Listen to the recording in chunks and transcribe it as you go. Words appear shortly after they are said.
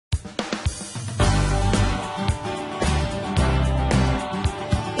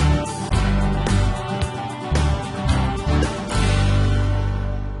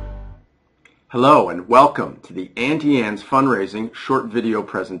Hello and welcome to the Auntie Anne's fundraising short video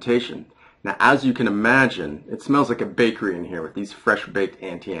presentation. Now, as you can imagine, it smells like a bakery in here with these fresh baked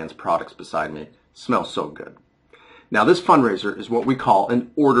Auntie Anne's products beside me. It smells so good. Now, this fundraiser is what we call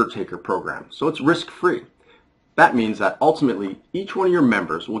an order taker program, so it's risk-free. That means that ultimately each one of your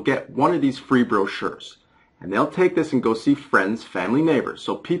members will get one of these free brochures, and they'll take this and go see friends, family, neighbors,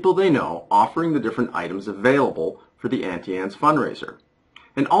 so people they know offering the different items available for the Auntie Anne's fundraiser.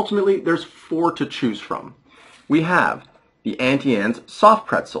 And ultimately, there's 4 to choose from. We have the Auntie Anne's soft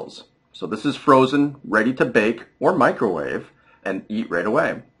pretzels. So this is frozen, ready to bake or microwave and eat right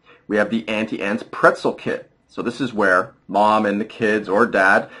away. We have the Auntie Anne's pretzel kit. So this is where mom and the kids or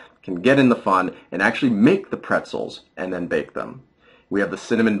dad can get in the fun and actually make the pretzels and then bake them. We have the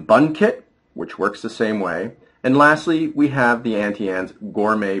cinnamon bun kit, which works the same way. And lastly, we have the Auntie Anne's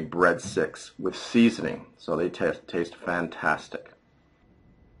gourmet breadsticks with seasoning. So they taste fantastic.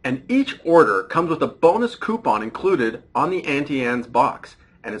 And each order comes with a bonus coupon included on the Auntie Anne's box,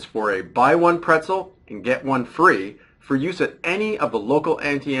 and it's for a buy one pretzel and get one free for use at any of the local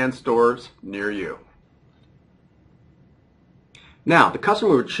Auntie Anne's stores near you. Now, the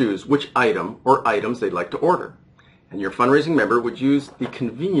customer would choose which item or items they'd like to order, and your fundraising member would use the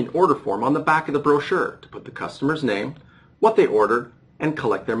convenient order form on the back of the brochure to put the customer's name, what they ordered, and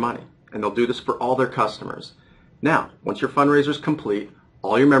collect their money. And they'll do this for all their customers. Now, once your fundraiser is complete,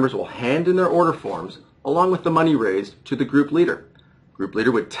 all your members will hand in their order forms along with the money raised to the group leader. Group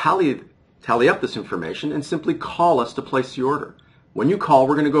leader would tally up this information and simply call us to place the order. When you call,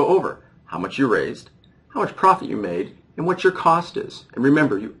 we're going to go over how much you raised, how much profit you made, and what your cost is. And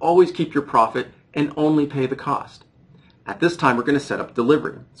remember, you always keep your profit and only pay the cost. At this time, we're going to set up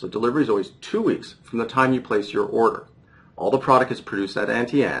delivery. So delivery is always 2 weeks from the time you place your order. All the product is produced at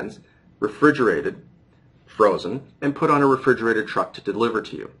Auntie Anne's, refrigerated, frozen, and put on a refrigerated truck to deliver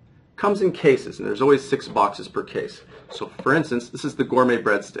to you. Comes in cases, and there's always 6 boxes per case. So for instance, this is the gourmet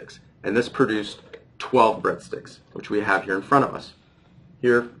breadsticks, and this produced 12 breadsticks, which we have here in front of us,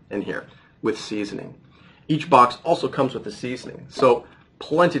 here and here, with seasoning. Each box also comes with the seasoning, so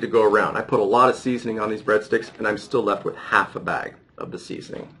plenty to go around. I put a lot of seasoning on these breadsticks, and I'm still left with half a bag of the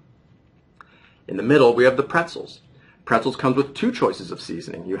seasoning. In the middle, we have the pretzels. Pretzels comes with 2 choices of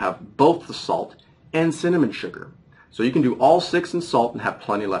seasoning. You have both the salt and cinnamon sugar. So you can do all 6 in salt and have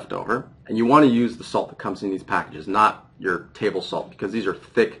plenty left over. And you want to use the salt that comes in these packages, not your table salt, because these are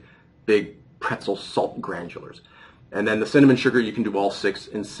thick, big pretzel salt granulars. And then the cinnamon sugar, you can do all 6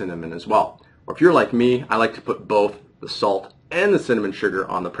 in cinnamon as well. Or if you're like me, I like to put both the salt and the cinnamon sugar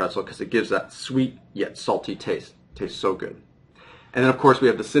on the pretzel because it gives that sweet yet salty taste. It tastes so good. And then of course we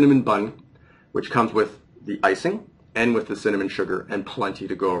have the cinnamon bun, which comes with the icing and with the cinnamon sugar and plenty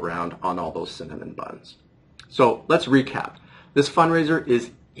to go around on all those cinnamon buns. So let's recap. This fundraiser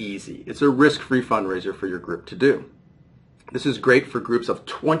is easy. It's a risk-free fundraiser for your group to do. This is great for groups of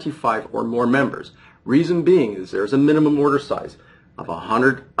 25 or more members. Reason being is there's a minimum order size of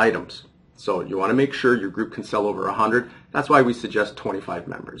 100 items. So you want to make sure your group can sell over 100. That's why we suggest 25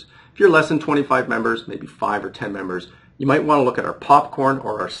 members. If you're less than 25 members, maybe 5 or 10 members, you might want to look at our popcorn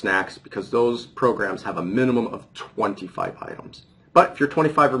or our snacks because those programs have a minimum of 25 items. But if you're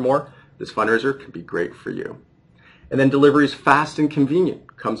 25 or more, this fundraiser can be great for you. And then delivery is fast and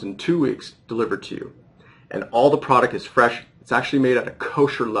convenient. Comes in 2 weeks, delivered to you. And all the product is fresh. It's actually made at a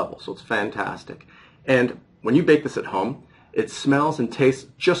kosher level, so it's fantastic. And when you bake this at home, it smells and tastes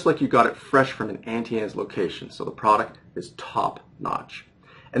just like you got it fresh from an Auntie Anne's location. So the product is top notch.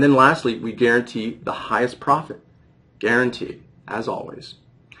 And then lastly, we guarantee the highest profit. Guaranteed, as always.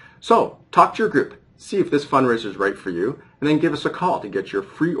 So, talk to your group, see if this fundraiser is right for you, and then give us a call to get your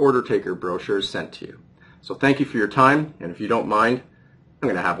free order taker brochures sent to you. So thank you for your time, and if you don't mind, I'm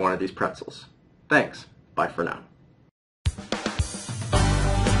going to have one of these pretzels. Thanks. Bye for now.